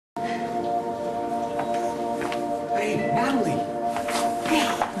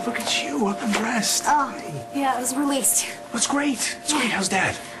at you, up and dressed. Oh, Hey. yeah, it was released. That's great. It's great. How's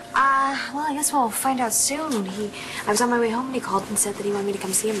Dad? Well, I guess we'll find out soon. I was on my way home and he called and said that he wanted me to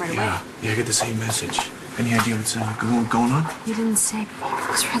come see him right away. Yeah, I get the same message. Any idea what's going on? He didn't say, but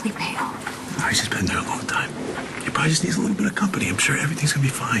he was really pale. Oh, he's just been there a long time. He probably just needs a little bit of company. I'm sure everything's gonna be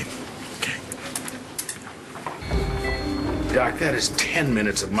fine. Okay. Doc, that is 10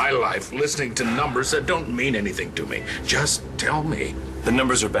 minutes of my life listening to numbers that don't mean anything to me. Just tell me. The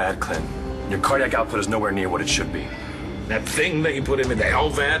numbers are bad, Clint. Your cardiac output is nowhere near what it should be. That thing that you put him in the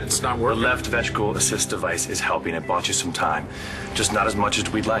LVAD, it's not The working. left ventricle assist device is helping. It bought you some time. Just not as much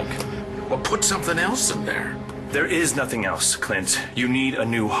as we'd like. Well, put something else in there. There is nothing else, Clint. You need a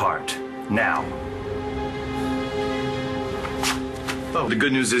new heart. Now. Oh, the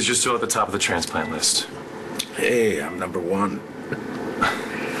good news is you're still at the top of the transplant list. Hey, I'm number one.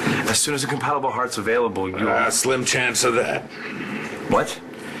 As soon as a compatible heart's available, you'll... Slim chance of that. What?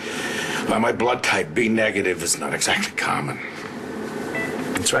 Well, my blood type B negative is not exactly common.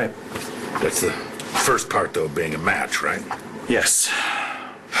 That's right. That's the first part, though, of being a match, right? Yes.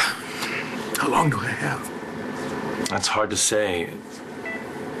 How long do I have? That's hard to say.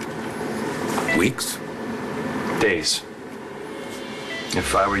 Weeks? Days.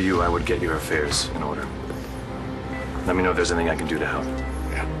 If I were you, I would get your affairs in order. Let me know if there's anything I can do to help.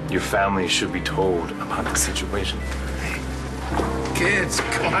 Yeah. Your family should be told about the situation. Kids,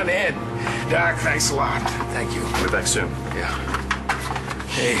 come on in. Doc, thanks a lot. Thank you. We'll be back soon. Yeah.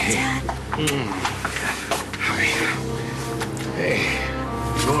 Hey. Dad. Hi. Hey.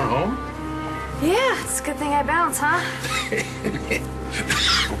 You going home? Yeah, it's a good thing I bounced, huh?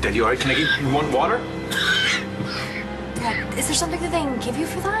 Dad, you all right? Can I get you one water? Dad, is there something that they can give you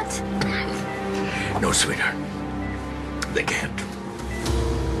for that? No, sweetheart. They can't.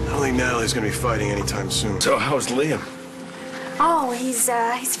 I don't think Natalie's gonna be fighting anytime soon. So how's Liam? Oh, he's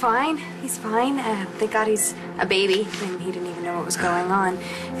fine. He's fine. Thank God he's a baby, and he didn't even know what was going on.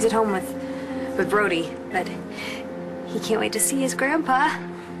 He's at home with Brody, but he can't wait to see his grandpa.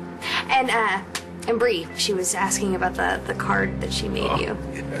 And Bree, she was asking about the card that she made you.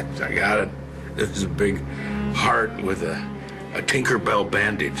 Yes, I got it. This is a big heart with a Tinkerbell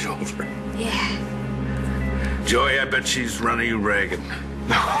bandage over it. Yeah. Joey, I bet she's running you ragged.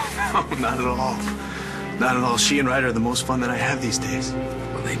 No, not at all. Not at all. She and Ryder are the most fun that I have these days.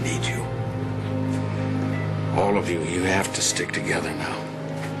 Well, they need you. All of you, you have to stick together now.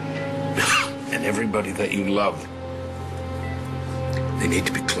 And everybody that you love, they need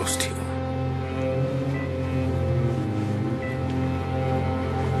to be close to you.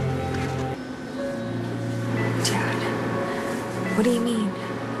 Dad, what do you mean?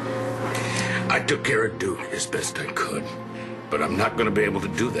 I took care of Duke as best I could, but I'm not going to be able to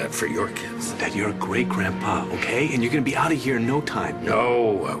do that for your kids. Dad, you're a great grandpa, okay? And you're gonna be out of here in no time.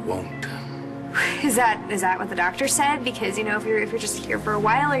 No, I won't. Is that what the doctor said? Because, you know, if you're just here for a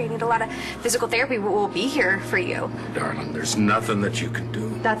while or you need a lot of physical therapy, we'll be here for you. Darling, there's nothing that you can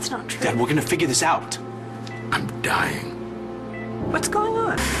do. That's not true. Dad, we're gonna figure this out. I'm dying. What's going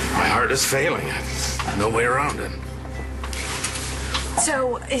on? My heart is failing. There's no way around it.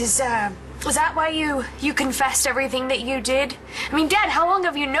 So, was that why you confessed everything that you did? I mean, Dad, how long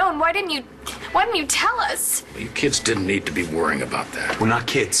have you known? Why didn't you tell us? You kids didn't need to be worrying about that. We're not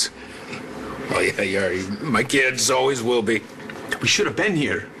kids. Oh, yeah, you are. My kids always will be. We should have been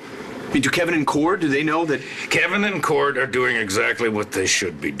here. I mean, do Kevin and Cord, do they know that... Kevin and Cord are doing exactly what they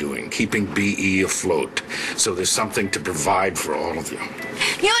should be doing, keeping BE afloat. So there's something to provide for all of you.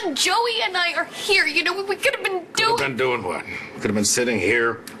 Yeah, Joey and I are here. You know, we could have been Could have been doing what? Could have been sitting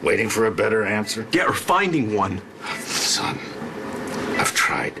here, waiting for a better answer. Yeah, or finding one. Son, I've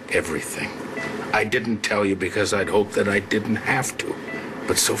tried everything. I didn't tell you because I'd hoped that I didn't have to.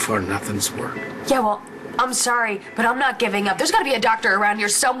 But so far, nothing's worked. Yeah, well, I'm sorry, but I'm not giving up. There's got to be a doctor around here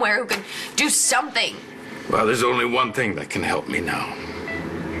somewhere who can do something. Well, there's only one thing that can help me now.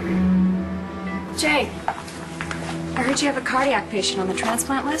 Jay, I heard you have a cardiac patient on the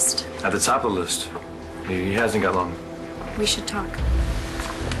transplant list. At the top of the list. He hasn't got long. We should talk.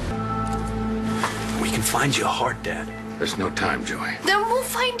 We can find you a heart, Dad. There's no time, Joey. Then we'll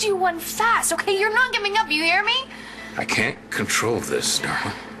find you one fast, okay? You're not giving up, you hear me? I can't control this,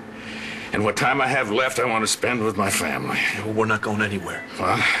 darling. And what time I have left, I want to spend with my family. We're not going anywhere.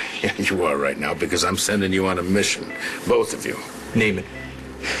 Well, yeah, you are right now because I'm sending you on a mission. Both of you. Name it.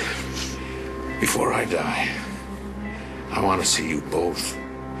 Before I die, I want to see you both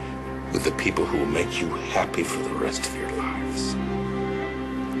with the people who will make you happy for the rest of your lives.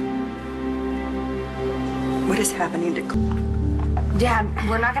 What is happening to... Dad,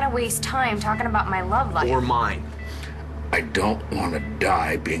 we're not gonna waste time talking about my love life. Or mine. I don't want to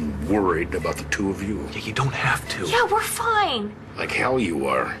die being worried about the two of you. Yeah, you don't have to. Yeah, we're fine. Like hell you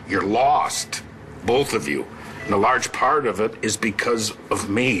are. You're lost. Both of you. And a large part of it is because of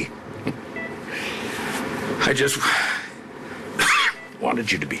me. I just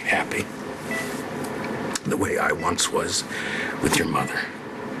wanted you to be happy. The way I once was with your mother.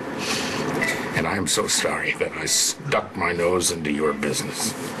 And I am so sorry that I stuck my nose into your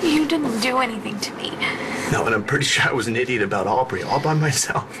business. You didn't do anything to me. No, and I'm pretty sure I was an idiot about Aubrey, all by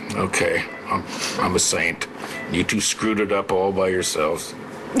myself. Okay, I'm a saint. You two screwed it up all by yourselves.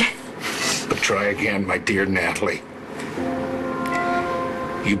 But try again, my dear Natalie.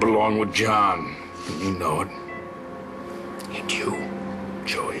 You belong with John, and you know it. And you,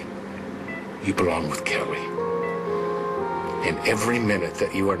 Joey, you belong with Kelly. And every minute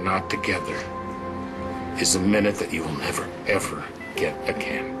that you are not together is a minute that you will never, ever get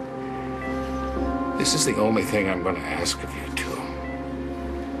again. This is the only thing I'm going to ask of you two.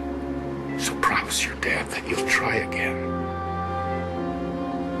 So promise your dad that you'll try again.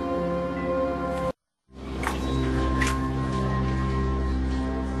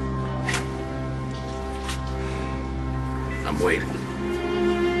 I'm waiting.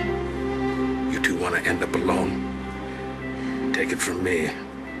 You two want to end up alone? Take it from me.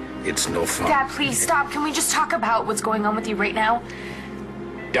 It's no fun. Dad, please stop. Can we just talk about what's going on with you right now?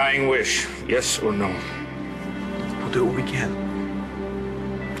 Dying wish, yes or no? We'll do what we can.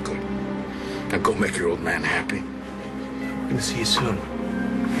 Good. Now go make your old man happy. We're gonna see you soon.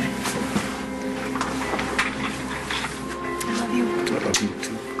 I love you. I love you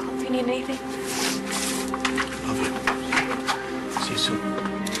too. Call if you need anything. Love you. See you soon.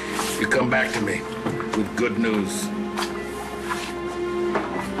 You come back to me with good news.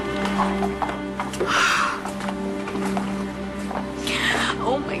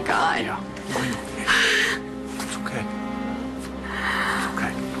 Oh my God. Yeah. It's okay. It's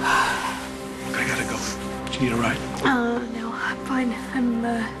okay. Look, I gotta go. Do you need a ride? No, I'm fine.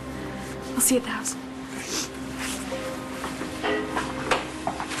 I'll see you at the house.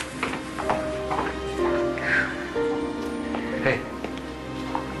 Hey.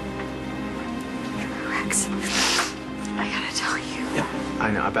 Rex, I gotta tell you. Yeah,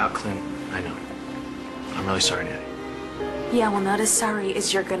 I know. About Clint. I know. I'm really sorry, Natty. Yeah, well, not as sorry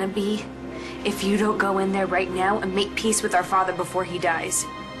as you're gonna be if you don't go in there right now and make peace with our father before he dies.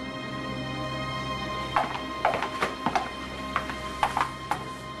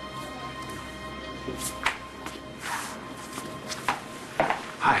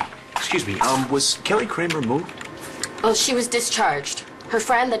 Hi. Excuse me. Was Kelly Kramer moved? Well, she was discharged. Her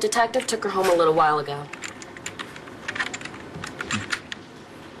friend, the detective, took her home a little while ago.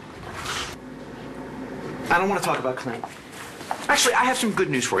 I don't want to talk about Clint. Actually, I have some good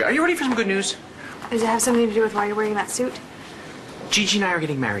news for you. Are you ready for some good news? Does it have something to do with why you're wearing that suit? Gigi and I are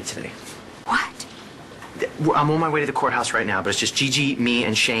getting married today. What? I'm on my way to the courthouse right now, but it's just Gigi, me,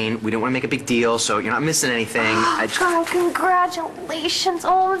 and Shane. We don't want to make a big deal, so you're not missing anything. Oh, congratulations.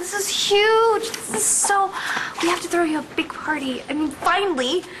 Oh, this is huge. This is so... We have to throw you a big party. I mean,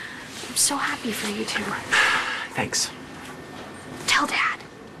 finally. I'm so happy for you two. Thanks. Tell Dad.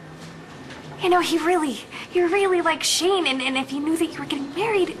 You know, he really likes Shane, and if he knew that you were getting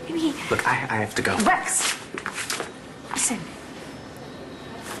married, maybe... Look, I have to go. Rex! Listen.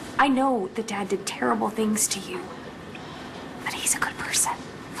 I know that Dad did terrible things to you, but he's a good person.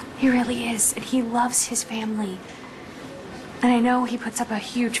 He really is, and he loves his family. And I know he puts up a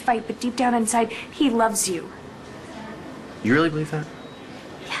huge fight, but deep down inside, he loves you. You really believe that?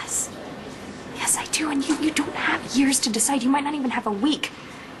 Yes. Yes, I do, and you don't have years to decide. You might not even have a week.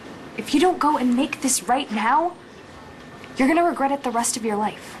 If you don't go and make this right now, you're gonna regret it the rest of your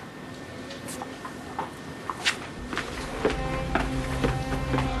life.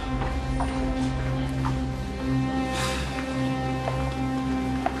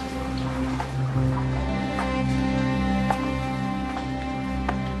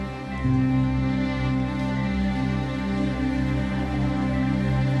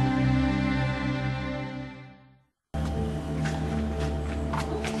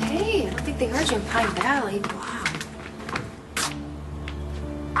 Hey, I think they heard you in Pine Valley. Wow.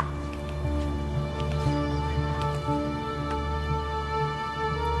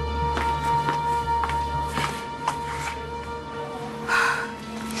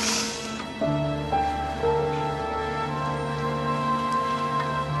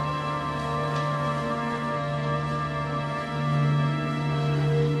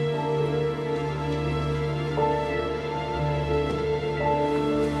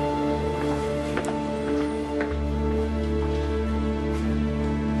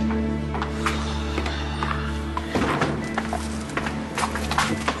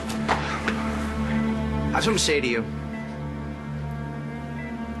 have something to say to you.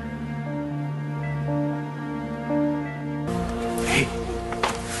 Hey.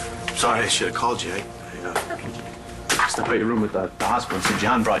 Sorry, I should have called you. I stepped out your room at the hospital and said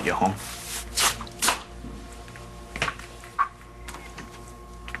John brought you home.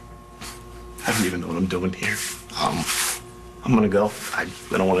 I don't even know what I'm doing here. I'm gonna go. I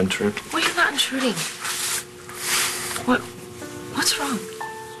don't want to intrude. Well, you're not intruding. What's wrong?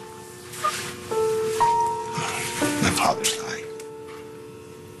 My father's dying.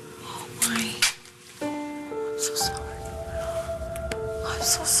 Oh, my. I'm so sorry. I'm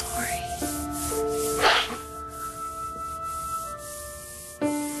so sorry.